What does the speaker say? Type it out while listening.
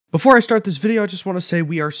Before I start this video, I just want to say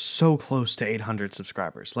we are so close to 800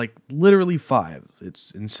 subscribers, like literally 5.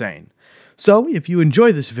 It's insane. So if you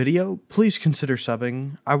enjoy this video, please consider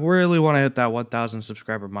subbing. I really want to hit that 1,000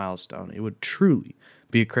 subscriber milestone. It would truly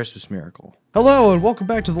be a Christmas miracle. Hello and welcome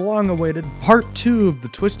back to the long-awaited part 2 of the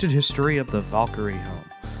twisted history of the VALKYRIE Helm.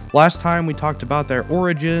 Last time we talked about their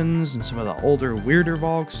origins and some of the older, weirder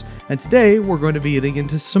Valks, and today we're going to be getting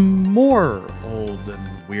into some more old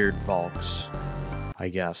and weird Valks, I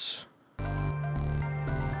guess.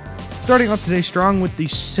 Starting off today strong with the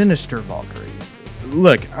Sinister Valkyrie.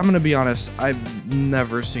 Look, I'm gonna be honest, I've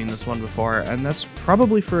never seen this one before, and that's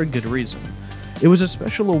probably for a good reason. It was a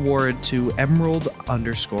special award to Emerald_ITE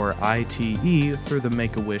through the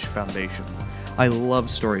Make-A-Wish Foundation. I love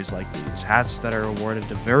stories like these, hats that are awarded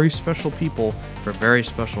to very special people for very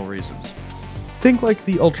special reasons. Think like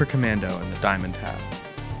the Ultra Commando and the Diamond Hat.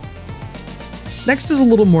 Next is a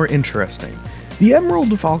little more interesting. The Emerald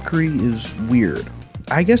Valkyrie is weird.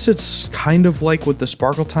 I guess it's kind of like what the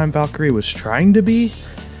Sparkle Time Valkyrie was trying to be.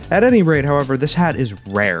 At any rate, however, this hat is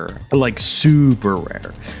rare, like super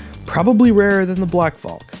rare. Probably rarer than the Black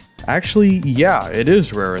Valk. Actually, yeah, it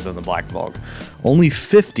is rarer than the Black Valk. Only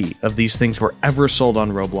 50 of these things were ever sold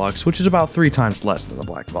on Roblox, which is about 3 times less than the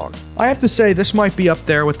Black Valk. I have to say, this might be up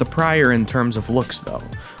there with the prior in terms of looks, though.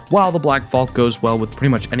 While the Black Valk goes well with pretty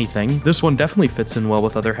much anything, this one definitely fits in well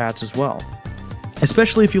with other hats as well.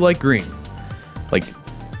 Especially if you like green. Like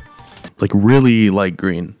really light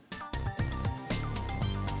green.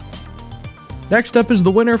 Next up is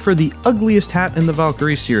the winner for the ugliest hat in the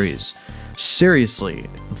Valkyrie series. Seriously,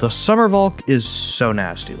 the Summer Valk is so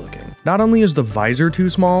nasty looking. Not only is the visor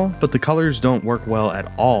too small, but the colors don't work well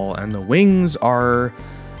at all, and the wings are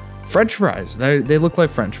French fries. They look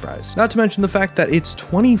like French fries. Not to mention the fact that it's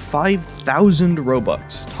 25,000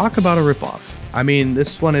 Robux. Talk about a ripoff. I mean,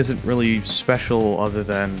 this one isn't really special other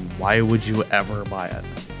than why would you ever buy it?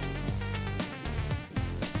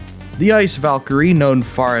 The Ice Valkyrie, known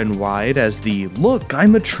far and wide as the "Look,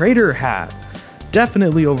 I'm a traitor" hat.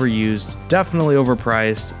 Definitely overused, definitely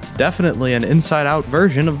overpriced, definitely an inside-out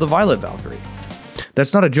version of the Violet Valkyrie.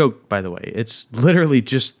 That's not a joke, by the way. It's literally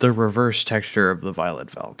just the reverse texture of the Violet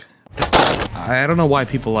Valk. I don't know why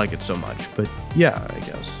people like it so much, but yeah, I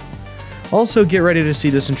guess. Also, get ready to see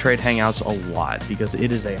this in trade hangouts a lot, because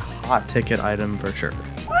it is a hot ticket item for sure.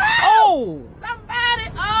 Oh!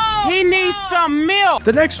 He needs some milk!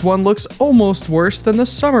 The next one looks almost worse than the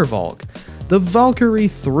Summer Valk. The Valkyrie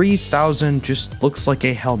 3000 just looks like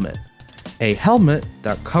a helmet. A helmet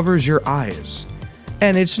that covers your eyes.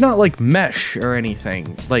 And it's not like mesh or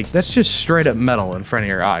anything. Like, that's just straight up metal in front of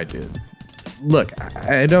your eye, dude. Look,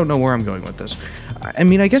 I don't know where I'm going with this. I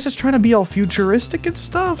mean, I guess it's trying to be all futuristic and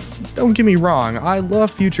stuff. Don't get me wrong, I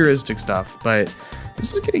love futuristic stuff, but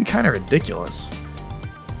this is getting kind of ridiculous.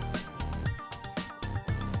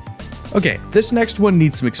 Okay, this next one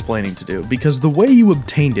needs some explaining to do, because the way you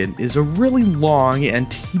obtained it is a really long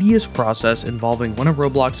and tedious process involving one of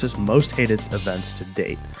Roblox's most hated events to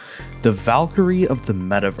date, the Valkyrie of the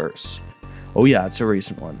Metaverse. Oh yeah, it's a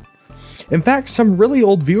recent one. In fact, some really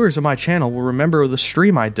old viewers of my channel will remember the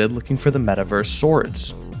stream I did looking for the Metaverse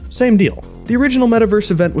swords. Same deal. The original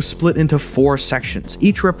Metaverse event was split into 4 sections,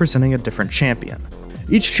 each representing a different champion.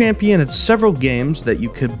 Each champion had several games that you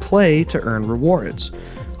could play to earn rewards.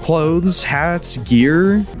 Clothes, hats,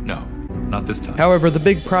 gear. No, not this time. However, the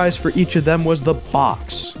big prize for each of them was the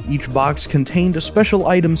box. Each box contained a special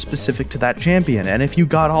item specific to that champion, and if you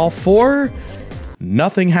got all 4,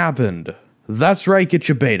 nothing happened. That's right, get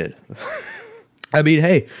you baited. I mean,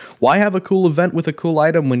 hey, why have a cool event with a cool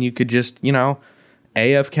item when you could just, you know,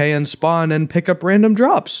 AFK and spawn and pick up random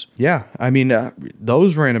drops? Yeah, I mean,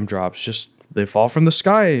 those random drops, they fall from the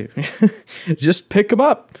sky. Just pick them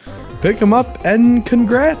up. Pick them up and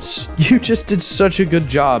congrats. You just did such a good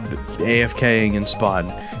job AFKing and spawn.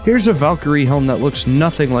 Here's a Valkyrie helm that looks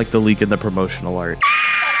nothing like the leak in the promotional art.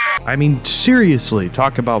 I mean, seriously,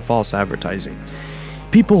 talk about false advertising.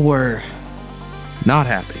 People were not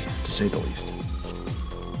happy, to say the least.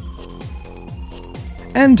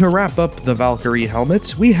 And to wrap up the Valkyrie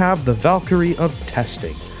helmets, we have the Valkyrie of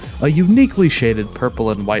Testing, a uniquely shaded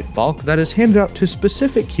purple and white Valk that is handed out to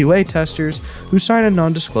specific QA testers who sign a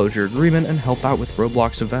non-disclosure agreement and help out with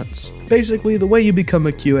Roblox events. Basically, the way you become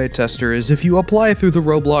a QA tester is if you apply through the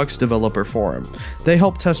Roblox developer forum. They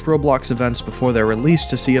help test Roblox events before they're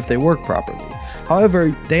released to see if they work properly.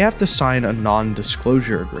 However, they have to sign a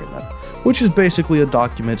non-disclosure agreement, which is basically a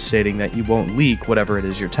document stating that you won't leak whatever it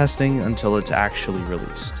is you're testing until it's actually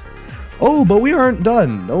released. Oh, but we aren't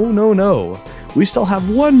done. No. We still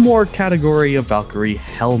have one more category of Valkyrie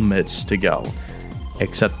helmets to go.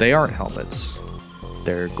 Except they aren't helmets.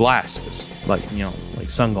 They're glasses, like, you know, like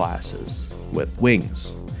sunglasses with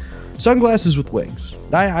wings. Sunglasses with wings.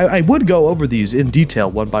 I would go over these in detail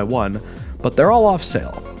one by one, but they're all off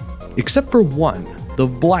sale. Except for one, the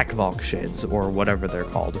black Valk shades, or whatever they're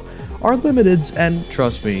called, are limiteds, and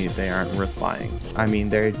trust me, they aren't worth buying. I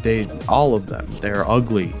mean, all of them, they're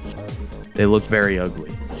ugly. They look very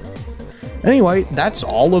ugly. Anyway, that's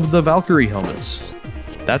all of the Valkyrie helmets.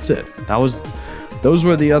 That's it. Those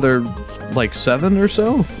were the other, like, 7 or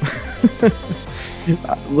so?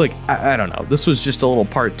 Look, I don't know. This was just a little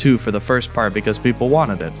part 2 for the first part because people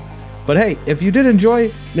wanted it. But hey, if you did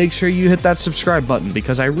enjoy, make sure you hit that subscribe button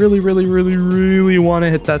because I really, really, really, really want to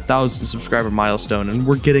hit that 1,000 subscriber milestone, and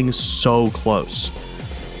we're getting so close.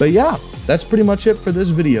 But yeah, that's pretty much it for this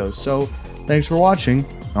video. So thanks for watching.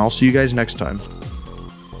 I'll see you guys next time.